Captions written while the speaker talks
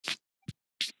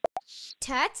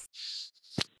Touch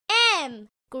M.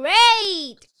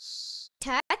 Great.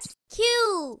 Touch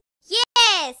Q.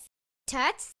 Yes.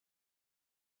 Touch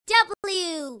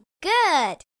W.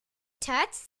 Good.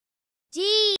 Touch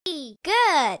G.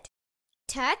 Good.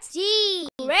 Touch G.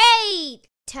 Great.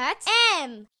 Touch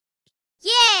M.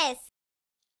 Yes.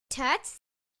 Touch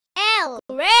L.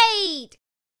 Great.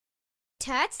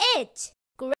 Touch H.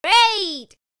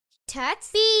 Great.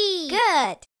 Touch B.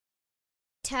 Good.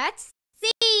 Touch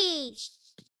C.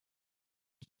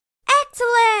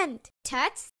 Excellent.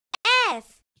 Touch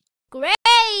F.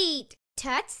 Great.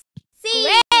 Touch C.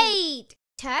 Great.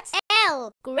 Touch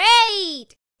L.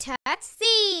 Great. Touch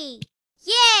C.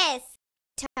 Yes.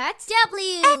 Touch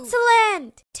W.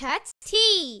 Excellent. Touch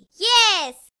T.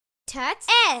 Yes. Touch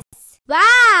S.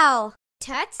 Wow.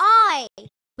 Touch I.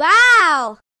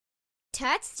 Wow.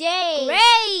 Touch J.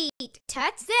 Great.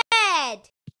 Touch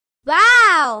Z.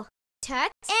 Wow.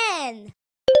 Touch N.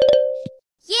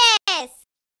 Yes.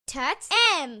 Touch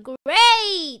M.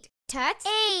 Great. Touch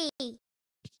A.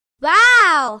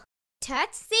 Wow.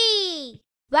 Touch C.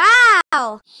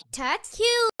 Wow. Touch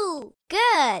Q.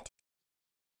 Good.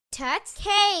 Touch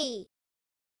K.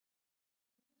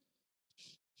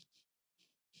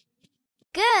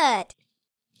 Good.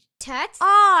 Touch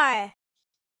R.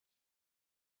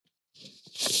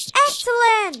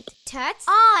 Excellent. Touch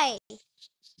I.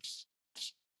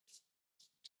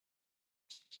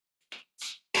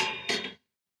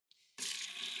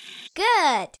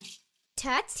 Good.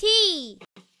 Touch T.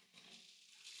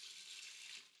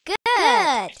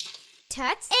 Good.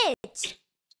 Touch H.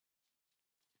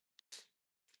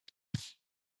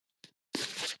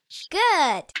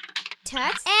 Good.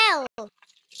 Touch L.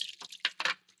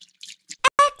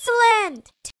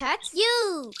 Excellent. Touch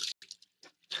U.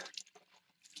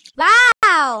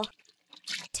 Wow.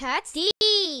 Touch D.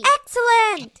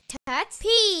 Excellent. Touch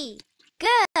P.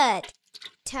 Good.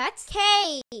 Touch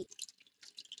K.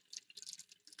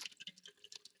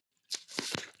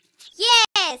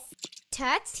 Yes.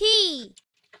 Touch T.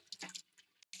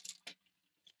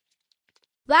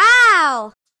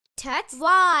 Wow. Touch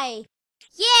Y.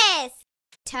 Yes.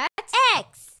 Touch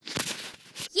X.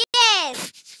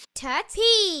 Yes. Touch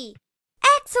P.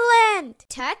 Excellent.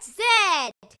 Touch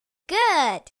Z.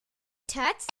 Good.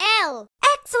 Touch L.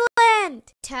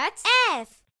 Excellent. Touch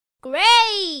F.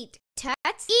 Great.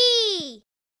 Touch E.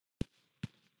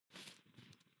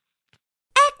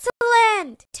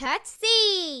 Excellent. Touch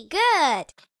C. Good.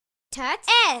 Touch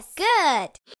S.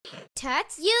 Good.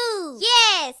 Touch U.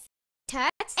 Yes. Touch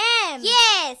M.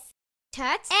 Yes.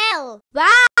 Touch L.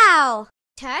 Wow.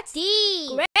 Touch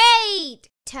D. Great.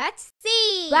 Touch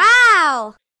C.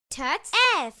 Wow. Touch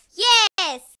F.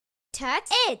 Yes. Touch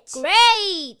H.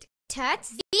 Great. Touch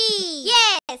V.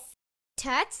 Yes.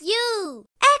 Touch U.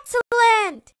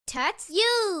 Excellent. Touch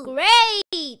U.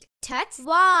 Great. Touch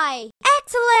Y.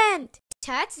 Excellent.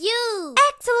 Touch U.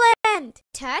 Excellent.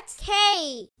 Touch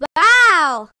K.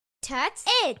 Wow. Touch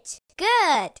H.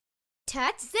 Good.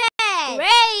 Touch Z.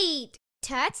 Great.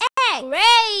 Touch X.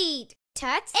 Great.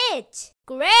 Touch H.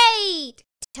 Great.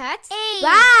 Touch A.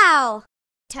 Wow.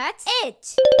 Touch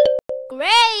H.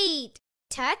 Great.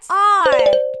 Touch R.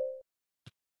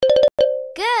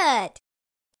 Good.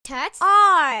 Touch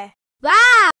R.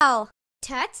 Wow.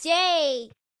 Touch J.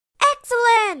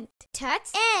 Excellent. Touch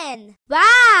N.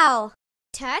 Wow.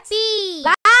 Touch B.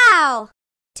 Wow.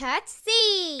 Touch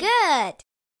C. Good.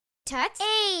 Touch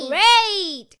A.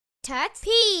 Great. Touch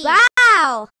P.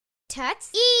 Wow. Touch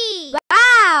E.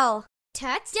 Wow.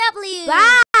 Touch W.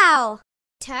 Wow.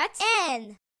 Touch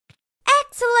N.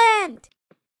 Excellent.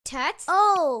 Touch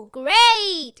O.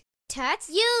 Great. Touch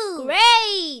U.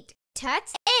 Great.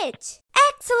 Touch H.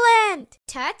 Excellent.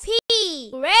 Touch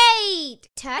P. Great.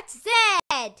 Touch Z.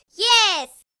 Yes.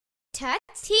 Touch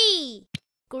T.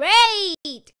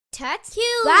 Great. Touch Q.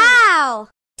 Wow.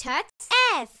 Touch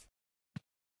F.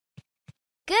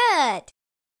 Good.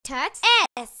 Touch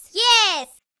S. Yes.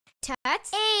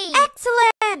 Touch A.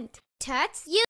 Excellent. Touch U.